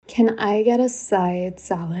Can I get a side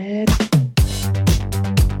salad?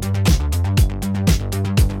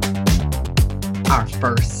 Our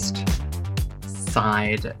first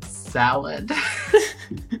side salad.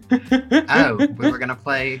 Oh, we were gonna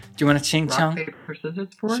play. Do you want to ching rock, chong? paper, scissors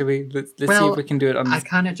for? Should we? Let's see if we can do it on I this.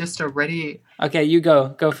 kind of just already. Okay, you go.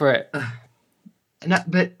 Go for it. No,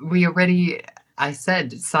 but we already. I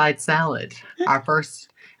said side salad. Our first.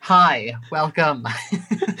 Hi, welcome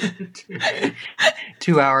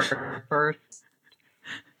to our first.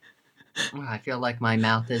 Oh, I feel like my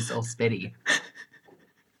mouth is all spitty.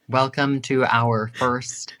 Welcome to our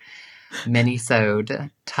first mini-sode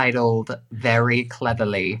titled very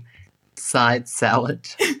cleverly Side Salad.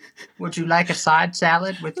 Would you like a side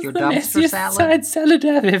salad with your dumpster salad? Side salad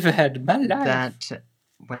I've ever had in my life.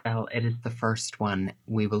 Well, it is the first one.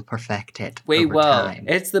 We will perfect it Wait, over well, time.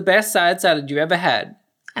 it's the best side salad you ever had.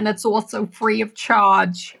 And it's also free of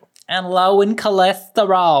charge. And low in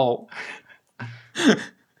cholesterol.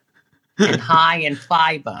 And high in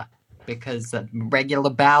fiber. Because regular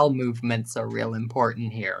bowel movements are real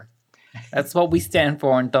important here. That's what we stand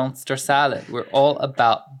for in Dumpster Salad. We're all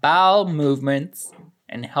about bowel movements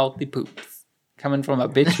and healthy poops. Coming from a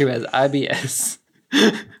bitch who has IBS.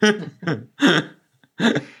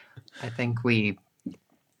 I think we...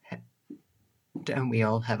 Don't we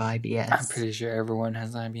all have IBS? I'm pretty sure everyone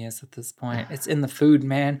has IBS at this point. It's in the food,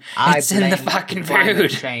 man. I It's in the blame fucking climate food.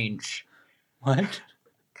 change. What?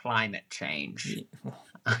 Climate change.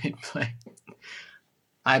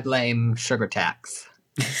 I blame sugar tax.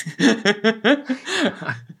 The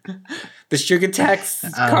sugar tax,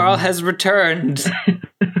 Carl has returned.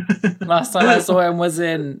 Last time I saw him was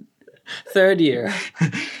in third year.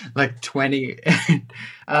 Like 20.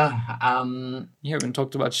 You haven't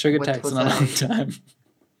talked about sugar What tax was in a long that? time.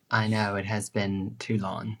 I know, it has been too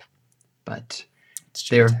long. But It's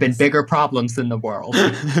there sugar have been tax. bigger problems in the world.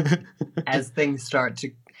 As things start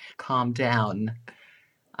to calm down,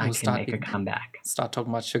 I We'll can start make a being- comeback. Start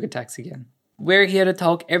talking about sugar tax again. We're here to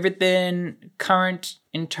talk everything current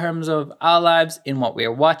in terms of our lives, in what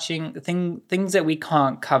we're watching, things that we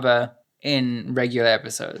can't cover in regular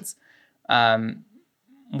episodes.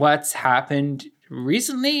 What's happened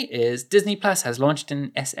recently is Disney Plus has launched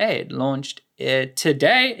in SA. It launched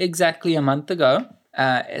today, exactly a month ago.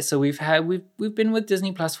 So we've been with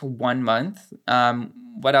Disney Plus for 1 month.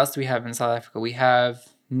 What else do we have in South Africa? We have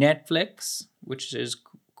Netflix, which is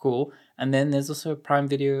cool. And then there's also Prime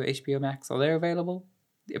Video, HBO Max. Are they available?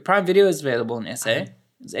 Prime Video is available in SA.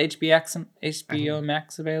 Is HBO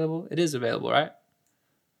Max available? It is available, right?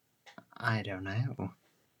 I don't know.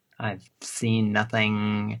 I've seen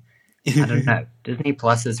nothing. I don't know. Disney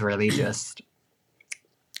Plus is really just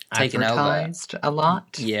Taken over. advertised a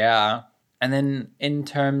lot. Yeah. And then in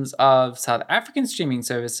terms of South African streaming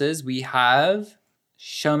services, we have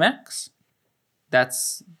Showmax.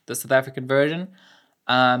 That's the South African version.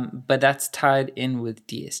 But that's tied in with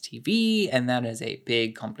DSTV, and that is a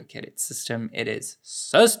big, complicated system. It is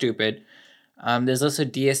so stupid. There's also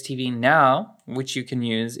DSTV Now, which you can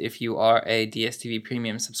use if you are a DSTV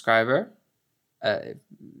Premium subscriber,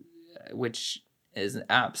 which is an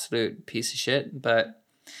absolute piece of shit. But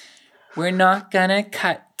we're not gonna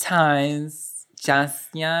cut ties just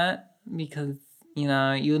yet because, you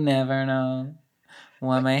never know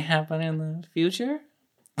what may happen in the future.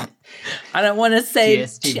 I don't want to say...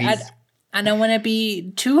 DSTV's I don't want to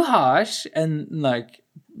be too harsh and,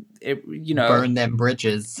 burn them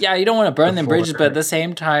bridges. Yeah, you don't want to burn them bridges, before- but at the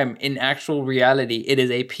same time, in actual reality, it is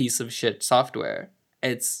a piece of shit software.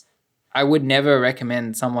 I would never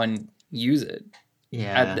recommend someone use it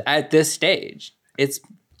Yeah. at this stage. It's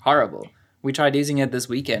horrible. We tried using it this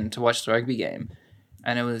weekend to watch the rugby game,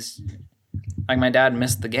 and it was like my dad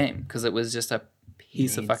missed the game because it was just a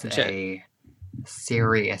piece of fucking shit. A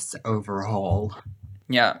serious overhaul.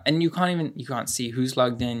 Yeah, and you can't see who's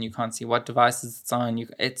logged in. You can't see what devices it's on.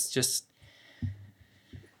 It's just...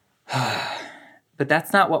 But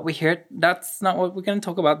that's not what we're here... That's not what we're going to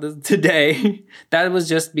talk about today. That was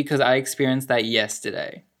just because I experienced that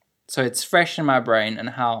yesterday. So it's fresh in my brain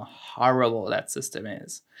and how horrible that system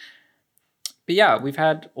is. But yeah, we've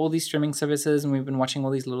had all these streaming services and we've been watching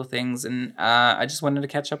all these little things. And I just wanted to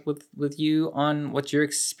catch up with you on what your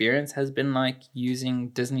experience has been like using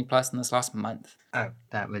Disney Plus in this last month. Oh,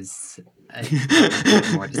 that was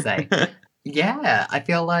more to say. Yeah, I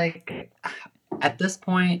feel like at this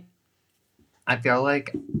point,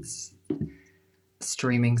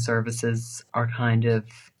 streaming services are kind of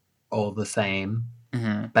all the same,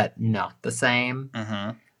 but not the same.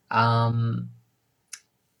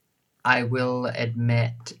 I will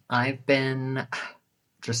admit I've been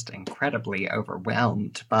just incredibly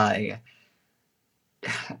overwhelmed by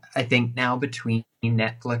I think now between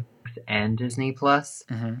Netflix and Disney Plus,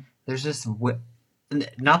 there's just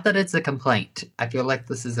not that it's a complaint. I feel like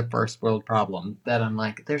this is a first world problem that I'm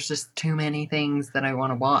like, there's just too many things that I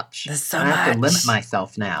want to watch. There's so I have to much. limit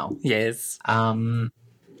myself now. Yes.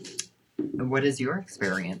 What has your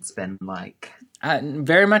experience been like?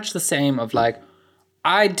 Very much the same of like,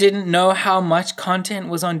 I didn't know how much content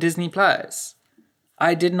was on Disney Plus.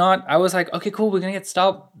 I did not. I was like, okay, cool. We're going to get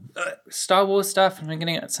Star Wars stuff and we're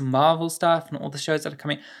going to get some Marvel stuff and all the shows that are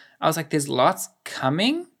coming. I was like, there's lots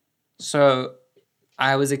coming. So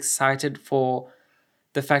I was excited for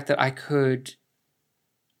the fact that I could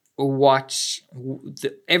watch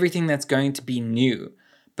everything that's going to be new.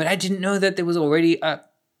 But I didn't know that there was already a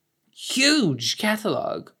huge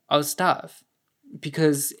catalog of stuff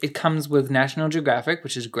because it comes with National Geographic,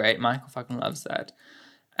 which is great. Michael fucking loves that.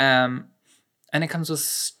 And it comes with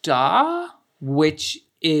Star, which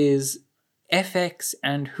is FX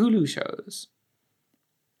and Hulu shows.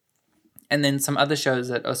 And then some other shows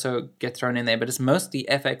that also get thrown in there, but it's mostly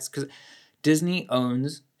FX because Disney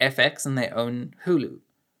owns FX and they own Hulu.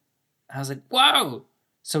 And I was like, whoa!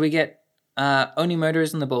 So we get Only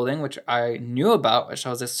Murders in the Building, which I knew about, which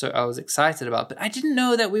I was excited about, but I didn't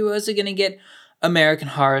know that we were also going to get American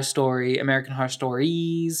Horror Story, American Horror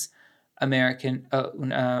Stories, I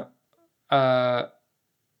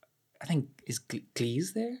think is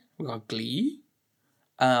Glee's there? We got Glee.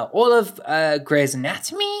 All of Grey's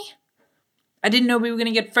Anatomy. I didn't know we were going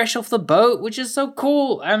to get Fresh Off the Boat, which is so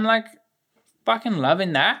cool. I'm like fucking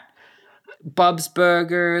loving that. Bob's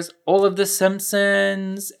Burgers, all of The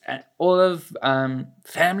Simpsons, all of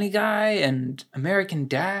Family Guy and American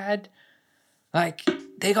Dad. Like,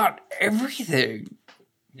 they got everything.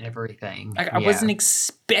 Everything. I wasn't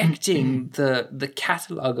expecting the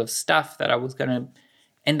catalog of stuff that I was going to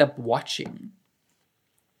end up watching.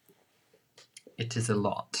 It is a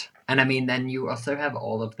lot. And I mean, then you also have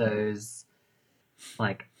all of those,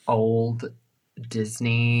 like, old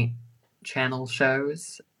Disney Channel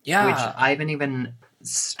shows. Yeah. Which I haven't even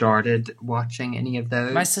started watching any of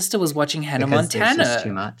those. My sister was watching Hannah because Montana. There's just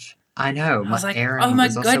too much. I know. I was like, Aaron oh my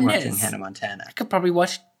was also watching goodness. Hannah Montana. I could probably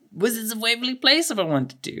watch Wizards of Waverly Place if I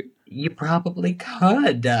wanted to. You probably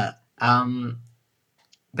could.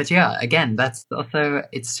 But yeah, again, that's also,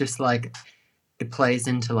 it's just like, it plays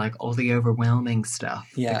into like all the overwhelming stuff.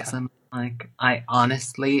 Yeah. Because I'm like, I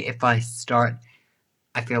honestly, if I start,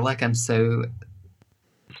 I feel like I'm so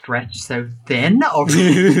stretched so thin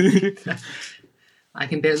already. I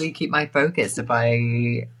can barely keep my focus. If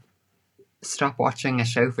I stop watching a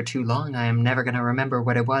show for too long, I am never going to remember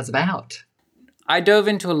what it was about. I dove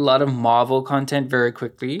into a lot of Marvel content very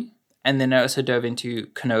quickly, and then I also dove into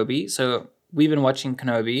Kenobi. So we've been watching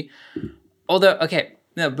Kenobi. Although, okay,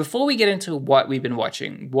 now before we get into what we've been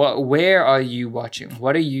watching, where are you watching?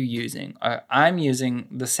 What are you using? I'm using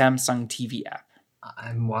the Samsung TV app.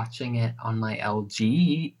 I'm watching it on my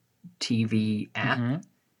LG TV app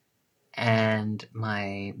and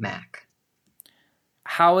my Mac.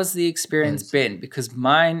 How has the experience been? Because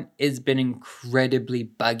mine has been incredibly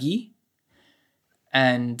buggy.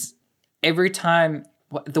 And every time,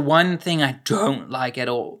 the one thing I don't like at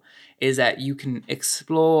all is that you can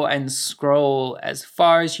explore and scroll as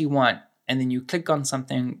far as you want. And then you click on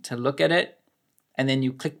something to look at it. And then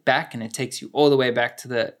you click back and it takes you all the way back to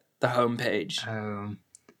the homepage. Oh.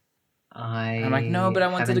 I'm like, no, but I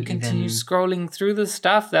wanted to continue scrolling through the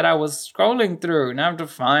stuff that I was scrolling through. Now I have to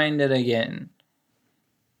find it again.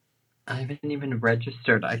 I haven't even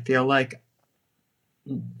registered. I feel like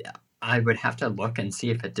I would have to look and see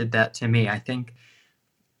if it did that to me. I think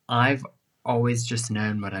I've always just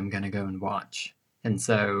known what I'm going to go and watch. And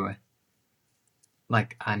so,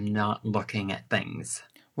 like, I'm not looking at things.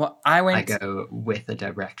 Well, I go with a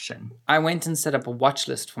direction. I went and set up a watch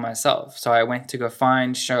list for myself. So I went to go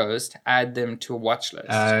find shows to add them to a watch list.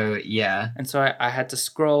 Oh, yeah. And so I had to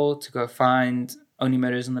scroll to go find Only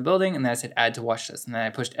Murders in the Building, and then I said add to watch list. And then I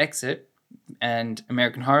pushed exit, and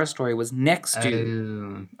American Horror Story was next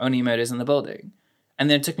to Only Murders in the Building. And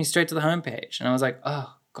then it took me straight to the homepage. And I was like,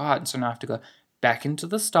 oh, God. So now I have to go back into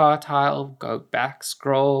the star tile, go back,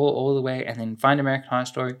 scroll all the way, and then find American Horror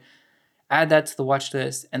Story. Add that to the watch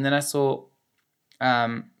list, and then I saw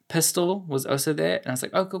Pistol was also there, and I was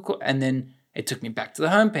like, oh, cool. And then it took me back to the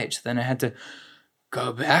homepage. So then I had to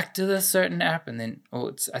go back to the certain app, and then,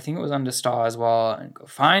 I think it was under Star as well, and go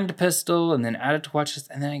find Pistol, and then add it to watch list,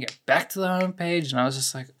 and then I get back to the homepage, and I was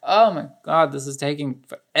just like, oh my God, this is taking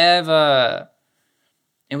forever.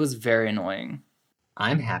 It was very annoying.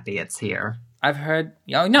 I'm happy it's here. I've heard,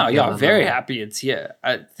 very happy it's here.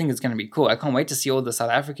 I think it's going to be cool. I can't wait to see all the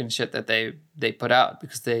South African shit that they put out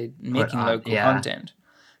because they're making local content.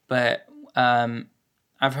 but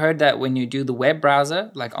I've heard that when you do the web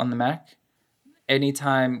browser, like on the Mac,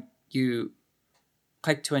 anytime you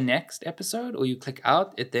click to a next episode or you click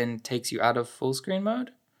out, it then takes you out of full screen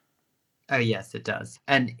mode. Oh, yes, it does.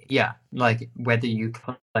 And yeah, like whether you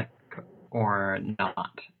click or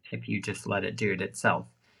not, if you just let it do it itself,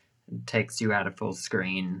 it takes you out of full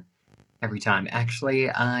screen every time.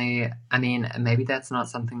 Actually, I mean, maybe that's not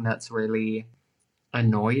something that's really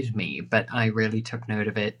annoyed me, but I really took note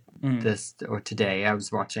of it today. I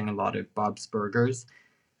was watching a lot of Bob's Burgers,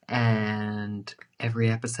 and every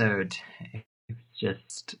episode, it's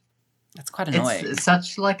just... That's quite annoying. It's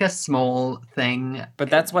such like a small thing. But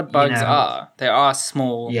that's what bugs are. They are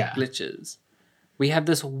small glitches. We have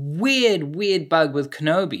this weird bug with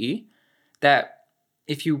Kenobi that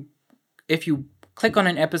if you click on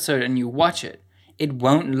an episode and you watch it, it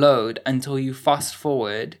won't load until you fast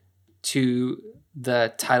forward to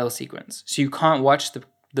the title sequence. So you can't watch the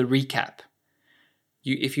recap.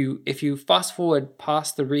 If you fast forward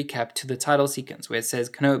past the recap to the title sequence where it says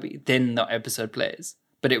Kenobi, then the episode plays.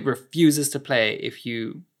 But it refuses to play if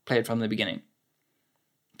you play it from the beginning.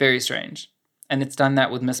 Very strange. And it's done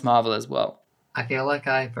that with Miss Marvel as well. I feel like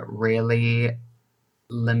I've really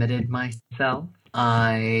limited myself.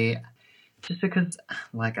 Just because,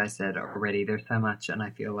 like I said already, there's so much, and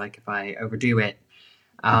I feel like if I overdo it,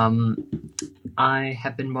 I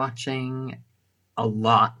have been watching a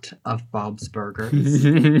lot of Bob's Burgers.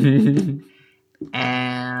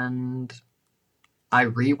 And I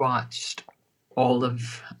rewatched all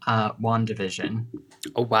of WandaVision.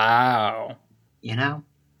 Oh, wow. You know,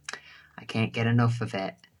 I can't get enough of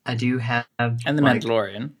it. I do have... And The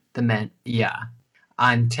Mandalorian. Yeah.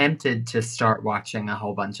 I'm tempted to start watching a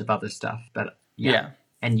whole bunch of other stuff, but yeah.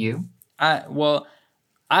 And you? Well,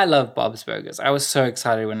 I love Bob's Burgers. I was so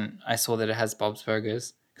excited when I saw that it has Bob's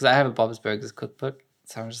Burgers, because I have a Bob's Burgers cookbook.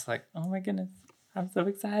 So I'm just like, oh my goodness, I'm so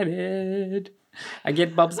excited. I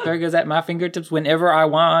get Bob's Burgers at my fingertips whenever I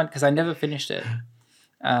want, because I never finished it.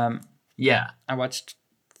 Yeah. I watched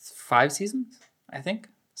 5 seasons, I think.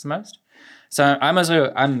 It's the most. So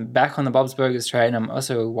I'm back on the Bob's Burgers train. I'm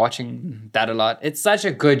also watching that a lot. It's such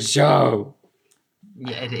a good show.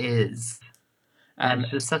 Yeah, it is. And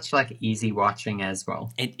it's just such like easy watching as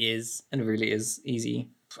well. It is. It really is easy.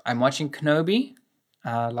 I'm watching Kenobi.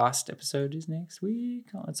 Last episode is next week.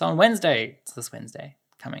 Oh, it's on Wednesday. It's this Wednesday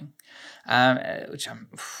coming. It's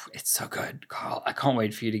so good, Carl. I can't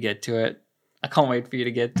wait for you to get to it.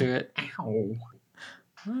 Ow.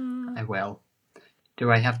 I will.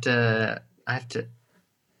 Do I have to...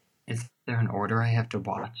 Is there an order I have to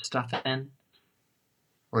watch stuff in?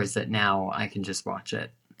 Or is it now I can just watch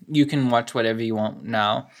it? You can watch whatever you want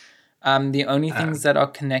now. The only things that are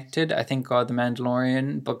connected, I think, are The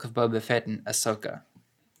Mandalorian, Book of Boba Fett, and Ahsoka.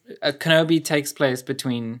 Kenobi takes place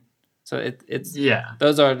between... So it's... Yeah.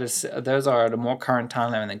 Those are the more current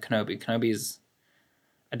timeline than Kenobi. Kenobi is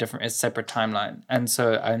a separate timeline. And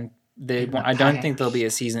so I don't think there'll be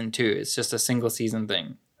a season 2. It's just a single season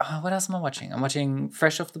thing. What else am I watching? I'm watching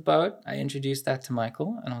Fresh Off the Boat. I introduced that to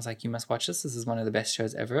Michael, and I was like, you must watch this. This is one of the best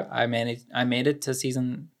shows ever. I made it to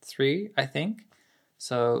season 3, I think.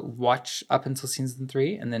 So watch up until season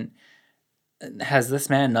 3, and then has this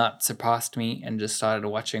man not surpassed me and just started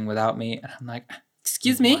watching without me? And I'm like,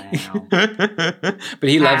 excuse me? Wow. But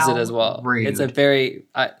he loves it as well. Rude. It's a very...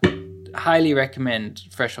 I highly recommend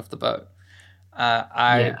Fresh Off the Boat.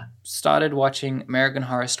 I started watching American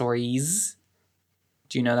Horror Stories.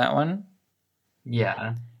 Do you know that one?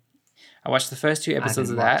 Yeah. I watched the first 2 episodes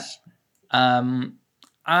of that. I'm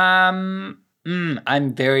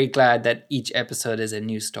very glad that each episode is a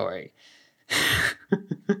new story.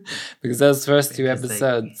 Because those first 2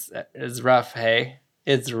 episodes is rough, hey?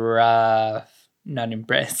 It's rough. Not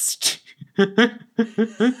impressed.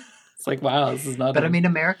 It's like, wow, this is not... But I mean,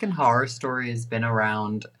 American Horror Story has been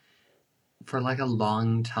around for like a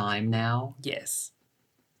long time now. Yes.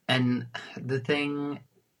 And the thing,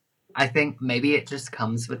 I think maybe it just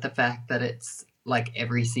comes with the fact that it's like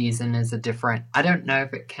every season is a different... I don't know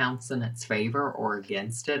if it counts in its favor or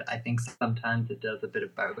against it. I think sometimes it does a bit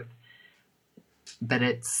of both. But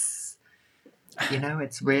it's,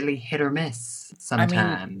 it's really hit or miss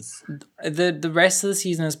sometimes. I mean, the rest of the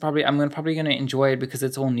season is probably... I'm probably going to enjoy it because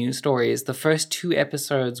it's all new stories. The first 2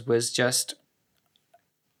 episodes was just...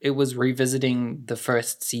 It was revisiting the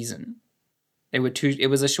first season. It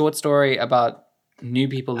was a short story about new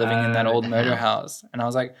people living in that old murder house. And I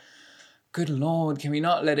was like, good Lord, can we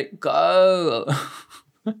not let it go?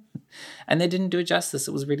 And they didn't do it justice.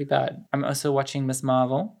 It was really bad. I'm also watching Miss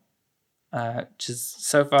Marvel, which is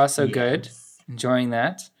so far so good. Enjoying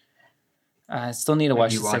that. I still need to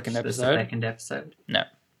watch the second episode. The second episode? No.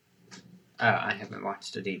 I haven't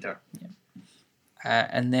watched it either.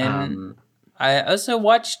 And then I also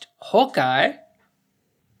watched Hawkeye.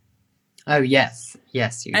 Oh, yes.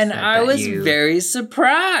 Yes, you And said I that was you... very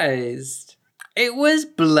surprised. It was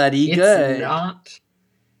bloody It's good. not...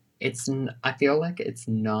 I feel like it's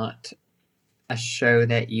not a show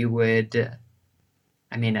that you would...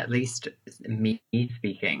 I mean, at least me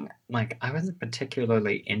speaking, like, I wasn't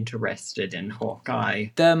particularly interested in Hawkeye.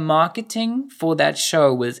 The marketing for that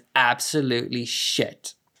show was absolutely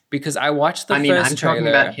shit. Because I watched the I'm first trailer. talking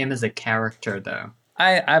about him as a character, though.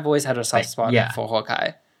 I've always had a soft spot for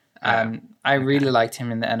Hawkeye. I really liked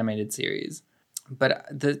him in the animated series. But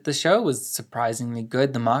the show was surprisingly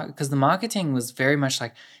good. Because the marketing was very much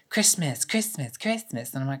like, Christmas, Christmas,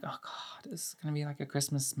 Christmas. And I'm like, oh, God, this is going to be like a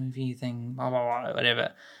Christmas movie thing, blah, blah, blah,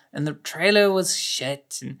 whatever. And the trailer was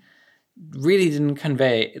shit and really didn't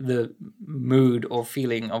convey the mood or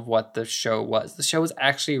feeling of what the show was. The show was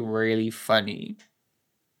actually really funny.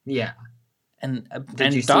 Yeah. And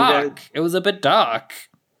you dark. see It was a bit dark.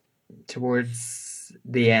 Towards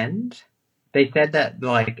the end, they said that,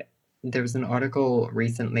 like, there was an article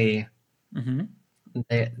recently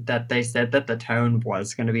that they said that the tone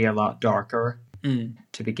was going to be a lot darker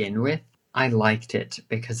to begin with. I liked it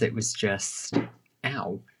because it was just,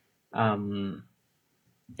 it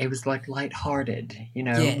was like lighthearted, you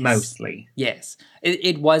know, Yes. mostly. Yes.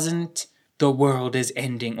 It wasn't the world is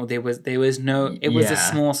ending, or there was no, it was a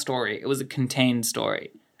small story. It was a contained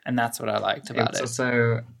story. And that's what I liked about it. It's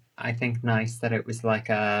also, I think, nice that it was like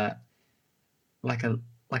an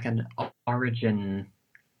origin,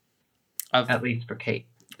 at least for Kate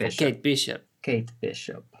Bishop. Kate Bishop. Kate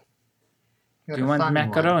Bishop. Do you want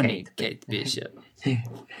macaroni, Kate Bishop?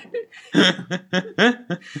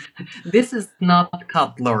 This is not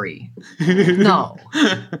cutlery. No.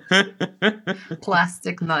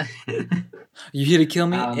 Plastic knife. You here to kill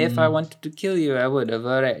me? If I wanted to kill you, I would have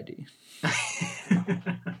already.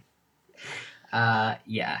 But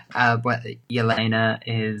Yelena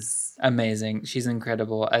is amazing. She's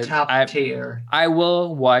incredible. Top tier. I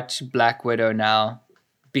will watch Black Widow now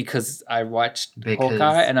because I watched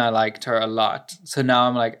Hawkeye and I liked her a lot. So now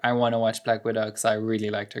I'm like, I want to watch Black Widow because I really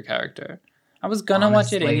liked her character. I was gonna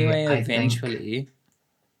watch it anyway eventually.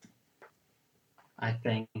 I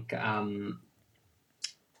think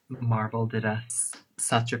Marvel did us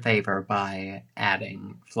such a favor by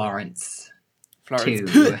adding Florence.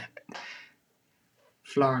 To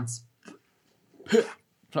Florence.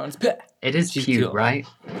 It is She's cute, right?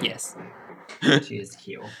 Yes. She is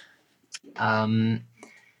cute.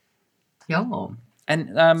 Yo. And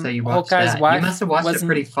so you watched Hawkeye's that. wife. You must have watched it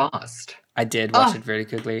pretty fast. I did watch it very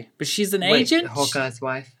quickly. But she's an agent? Hawkeye's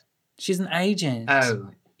wife? She's an agent.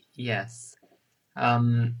 Oh, yes.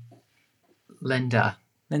 Linda.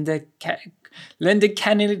 Linda I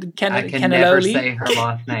can never say her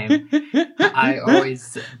last name. I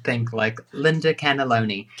always think like Linda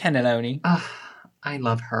Cannelloni. I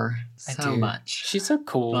love her so much. She's so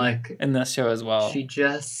cool in this show as well. She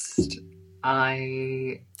just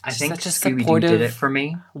I think Scooby-Doo did it for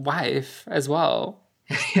me. Wife as well.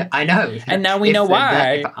 I know. And now we know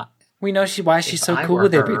why. We know why she's so cool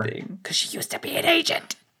with everything. Because she used to be an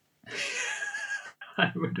agent.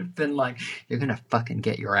 I would have been like, you're going to fucking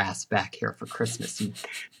get your ass back here for Christmas, you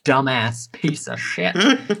dumbass piece of shit.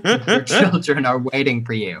 Your children are waiting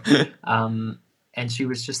for you. And she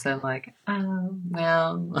was just so like, oh,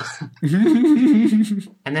 well.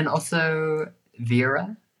 And then also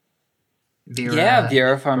Vera. Yeah,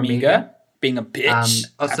 Vera Farmiga. Being a bitch.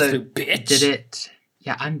 Also, absolute bitch.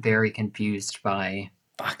 I'm very confused by...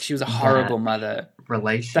 Fuck, she was a horrible mother.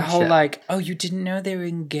 Relationship. The whole like, oh, you didn't know they were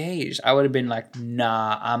engaged. I would have been like,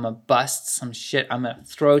 nah, I'm a bust some shit. I'm gonna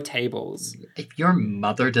throw tables. If your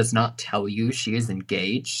mother does not tell you she is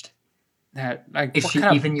engaged, is she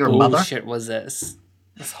even your mother? Bullshit was this?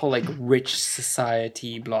 This whole like rich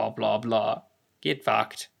society, blah blah blah. Get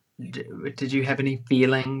fucked. Did you have any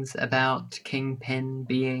feelings about Kingpin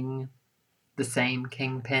being the same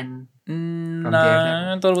Kingpin? No,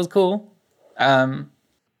 I thought it was cool.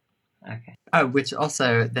 Okay. Oh, which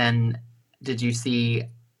also then, did you see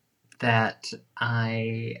that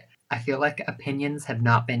I feel like opinions have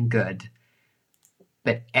not been good,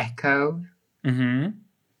 but Echo.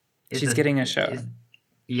 She's getting a show.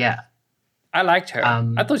 Yeah. I liked her.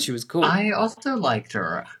 I thought she was cool. I also liked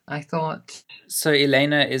her. I thought... So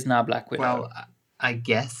Elena is now Black Widow. Well, I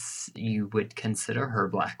guess you would consider her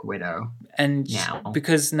Black Widow. And now.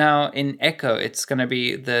 Because now in Echo, it's going to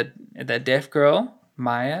be the deaf girl,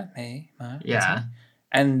 Maya. Yeah.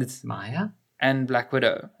 And Maya? And Black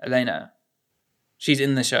Widow, Elena. She's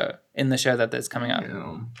in the show that that's coming up.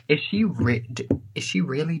 Ew. Is she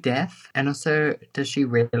really deaf? And also, does she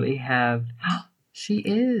really have? She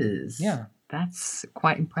is. Yeah. That's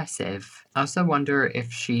quite impressive. I also wonder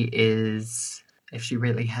if she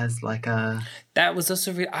really has like a. That was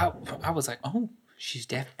also I was like, oh, she's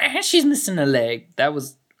deaf and she's missing a leg. I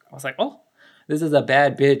was like, oh, this is a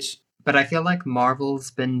bad bitch. But I feel like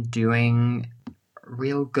Marvel's been doing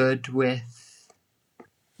real good with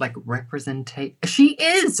like representation. She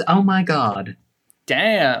is. Oh my god.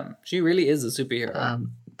 Damn, she really is a superhero.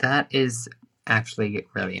 That is actually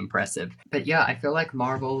really impressive. But yeah, I feel like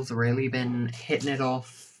Marvel's really been hitting it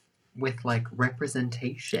off with like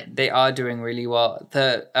representation. They are doing really well.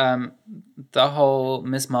 The whole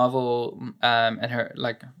Miss Marvel and her,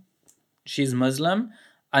 like, she's Muslim.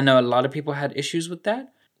 I know a lot of people had issues with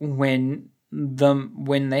that when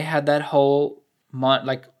they had that whole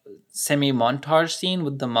semi montage scene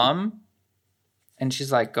with the mom. And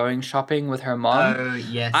she's like going shopping with her mom. Oh,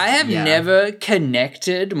 yes. I have never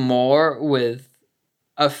connected more with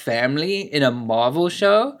a family in a Marvel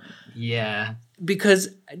show. Yeah. Because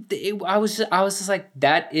I was just like,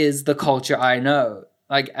 that is the culture I know.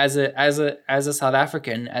 Like as a South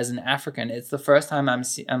African, as an African, it's the first time I'm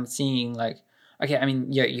seeing like, okay, I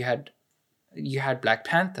mean, yeah, you had Black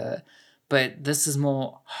Panther, but this is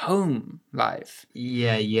more home life.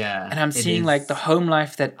 Yeah. And I'm seeing like the home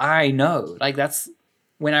life that I know. Like that's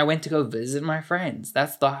when I went to go visit my friends.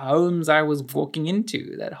 That's the homes I was walking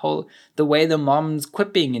into. The way the mom's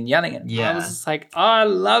quipping and yelling at me. I was just like, oh, I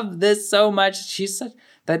love this so much. She's such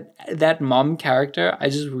that mom character. I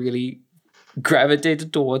just really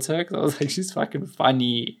gravitated towards her because I was like, she's fucking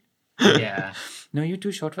funny. Yeah. No, you're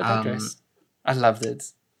too short for that dress. I loved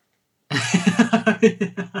it.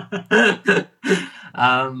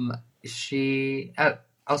 She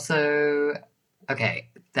also okay,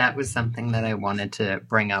 that was something that I wanted to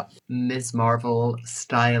bring up. Ms. Marvel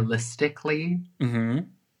stylistically. Mm-hmm.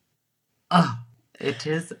 Oh, it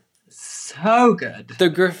is so good. The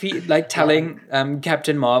graffiti, like telling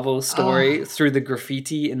Captain Marvel's story through the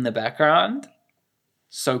graffiti in the background.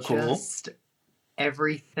 So cool. Just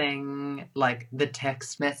everything, like the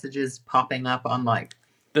text messages popping up on like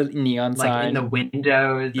the neon sign, like in the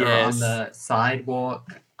windows or on the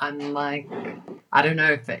sidewalk. I'm like, I don't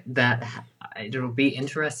know if it'll be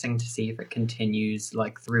interesting to see if it continues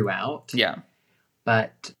like throughout. Yeah,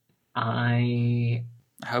 but I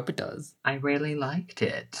hope it does. I really liked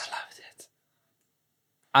it. I loved it.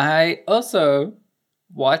 I also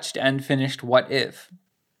watched and finished What If.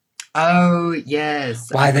 Oh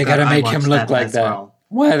yes. Why they gotta make him look like that? Well.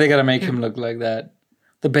 Why they gotta make him look like that?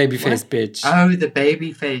 The babyface bitch. Oh, the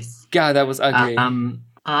babyface. God, that was ugly.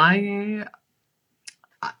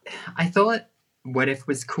 I thought What If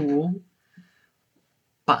was cool,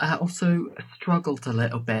 but I also struggled a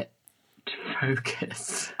little bit to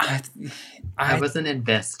focus. I wasn't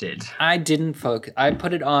invested. I didn't focus. I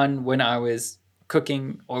put it on when I was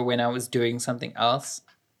cooking or when I was doing something else,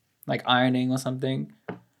 like ironing or something.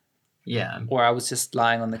 Yeah. Or I was just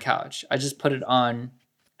lying on the couch. I just put it on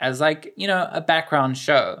as like, a background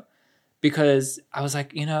show because I was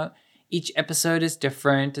like, each episode is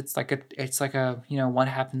different. It's like a what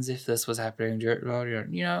happens if this was happening?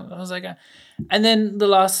 I was like, and then the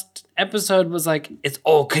last episode was like, it's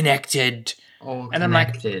all connected. And I'm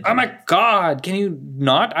like, oh my God, can you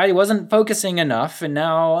not? I wasn't focusing enough, and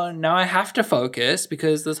now I have to focus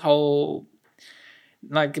because this whole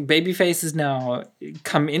like Babyface has now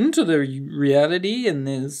come into the reality, and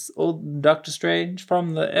there's old Doctor Strange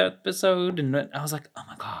from the episode, and I was like, oh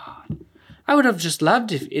my God. I would have just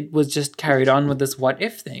loved if it was just carried on with this what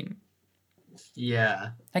if thing. Yeah.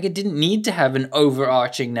 Like it didn't need to have an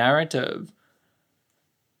overarching narrative.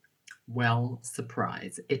 Well,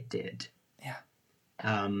 surprise, it did. Yeah.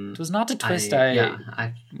 It was not a twist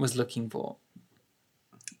I was looking for.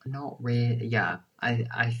 Not really. Yeah.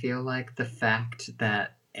 I feel like the fact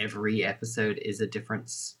that every episode is a different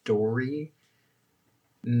story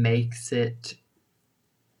makes it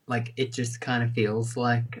like it just kind of feels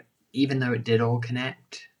like even though it did all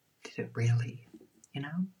connect, did it really,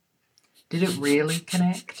 Did it really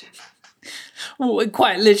connect? Well, it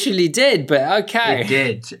quite literally did, but okay. It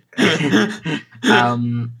did.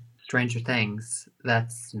 Stranger Things,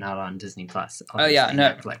 that's not on Disney Plus. Oh yeah, no.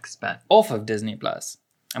 Netflix, but off of Disney Plus.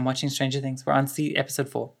 I'm watching Stranger Things. We're on episode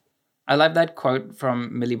 4. I love that quote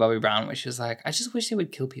from Millie Bobby Brown, where she was like, "I just wish they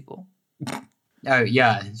would kill people." Oh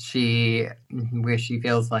yeah, where she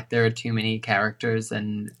feels like there are too many characters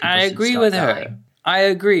and I agree with her. I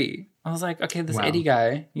agree. I was like, okay, this Eddie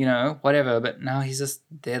guy, whatever, but now he's just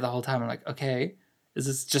there the whole time. I'm like, okay, Is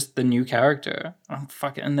this just the new character? I'm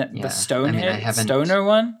fucking and the Yeah, Stonehead, I haven't- Stoner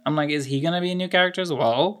one. I'm like, is he gonna be a new character as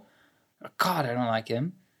well? God, I don't like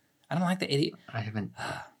him. I don't like the idiot. I haven't.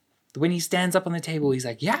 When he stands up on the table, he's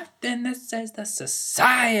like, yeah, then this says the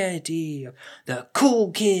society of the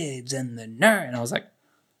cool kids and the nerd. And I was like,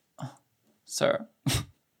 oh, sir,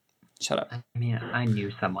 shut up. I mean, I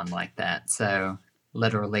knew someone like that, so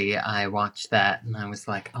literally I watched that and I was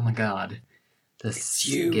like, oh my god, this It's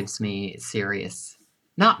you. gives me serious.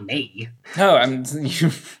 Not me. No, I'm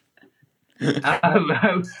you.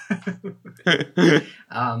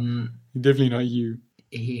 Definitely not you.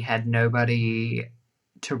 He had nobody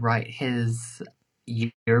to write his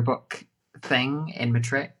yearbook thing in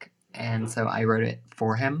matric, and so I wrote it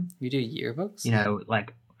for him. You do yearbooks? You know,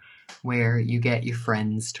 like where you get your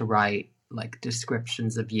friends to write like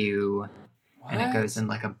descriptions of you, What? and it goes in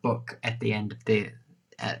like a book at the end of the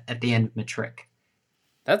at the end of matric.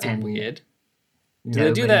 That's and weird. Do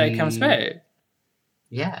they do that at Nobody- Campus Bay?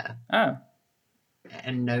 Yeah, Oh.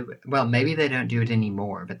 and well, maybe they don't do it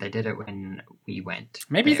anymore, but they did it when we went.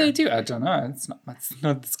 Maybe there. they do. I don't know. It's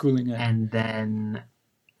not the schooling. And then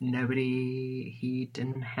he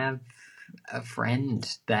didn't have a friend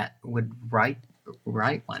that would write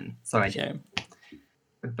one, so I did. Okay.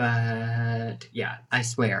 But yeah, I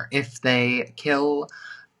swear, if they kill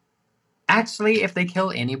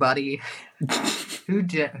anybody, who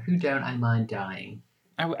don't I mind dying?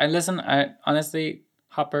 I listen. I honestly,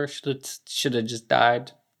 Hopper should have just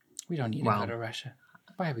died. We don't need to Wow. go to Russia.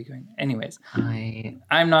 Why are we going? Anyways, I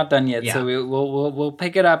I'm not done yet, Yeah. so we'll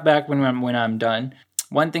pick it up back when I'm done.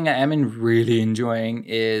 One thing I am really enjoying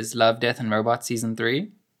is Love, Death, and Robots season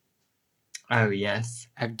 3. oh yes,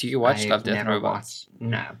 Do you watch I've Love, Death, and never Robots? watched-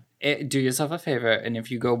 No, Do yourself a favor, and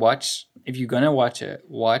if you're gonna watch it,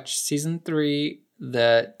 watch season 3,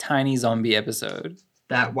 the tiny zombie episode.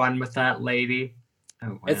 that one with that lady. Oh,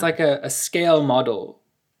 wow. It's like a scale model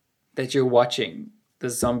that you're watching the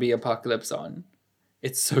zombie apocalypse on.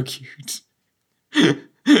 It's so cute.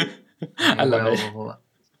 I love it.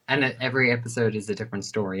 And every episode is a different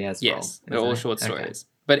story as well. Yes, they're all isn't it? short Okay. stories.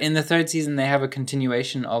 But in the 3rd season, they have a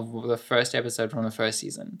continuation of the first episode from the 1st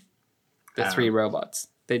season. The 3 Oh. robots.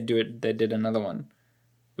 They did another one,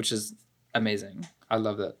 which is amazing. I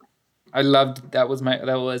love that. I loved that was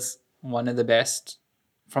one of the best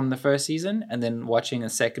from the 1st season, and then watching a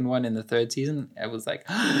second one in the 3rd season, I was like,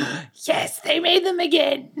 yes, they made them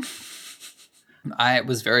again. I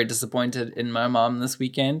was very disappointed in my mom this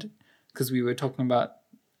weekend because we were talking about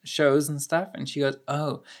shows and stuff, and she goes,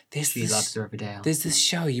 "Oh, She loves Riverdale. there's this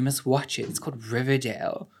show, you must watch it. It's called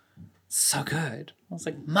Riverdale. So good." I was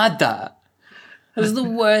like, "Mother, this is the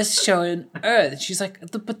worst show on earth." She's like,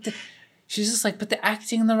 she's just like, "But the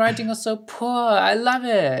acting and the writing are so poor. I love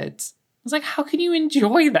it." I was like, "How can you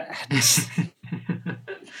enjoy that?"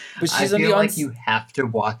 But I she's only feel on. like you have to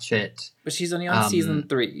watch it. But she's only on season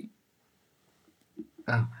 3.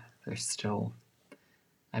 Oh, there's still.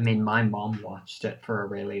 I mean, my mom watched it for a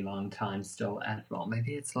really long time still as well.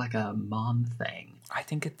 Maybe it's like a mom thing. I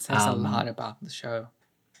think it says a lot about the show.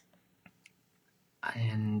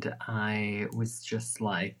 And I was just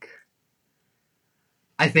like.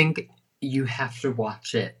 I think you have to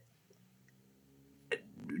watch it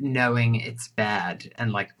knowing it's bad,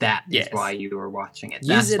 and like that is Yes. why you were watching it. Use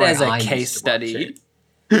That's it why as a I used case to watch study.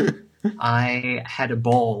 it. I had a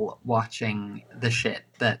ball watching the shit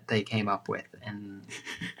that they came up with, and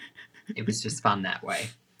it was just fun that way.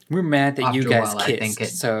 We're mad that you After a guys while, I kissed, think it-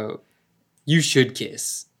 so you should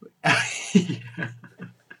kiss.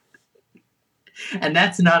 And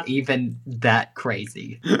that's not even that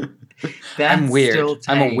crazy. That's I'm weird. Still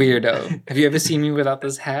I'm a tame. weirdo. Have you ever seen me without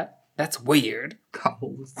this hat? That's weird.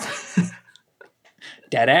 Coals.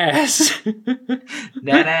 Dead ass.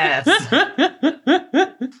 That ass.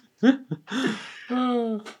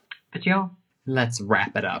 But y'all, let's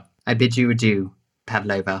wrap it up. I bid you adieu,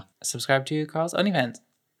 Pavlova. Subscribe to Carl's OnlyFans.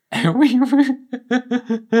 I'm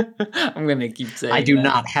gonna keep saying I do that.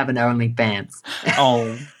 not have an OnlyFans.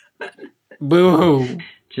 Oh, boo!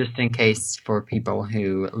 Just in case for people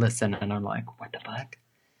who listen and are like, what the fuck?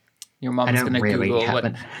 Your I mom's don't gonna really Google have what.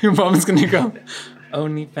 an- Your mom's gonna go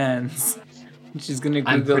OnlyFans. She's gonna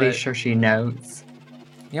Google I'm pretty it. sure she knows.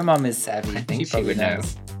 Your mom is savvy. I think she probably would know.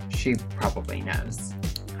 knows. She probably knows.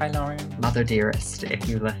 Hi, Lauren. Mother dearest, if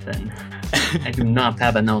you listen, I do not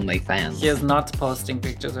have an OnlyFans. He is not posting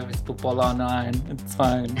pictures of his football online. It's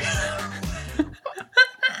fine.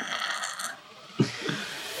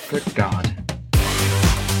 Good God.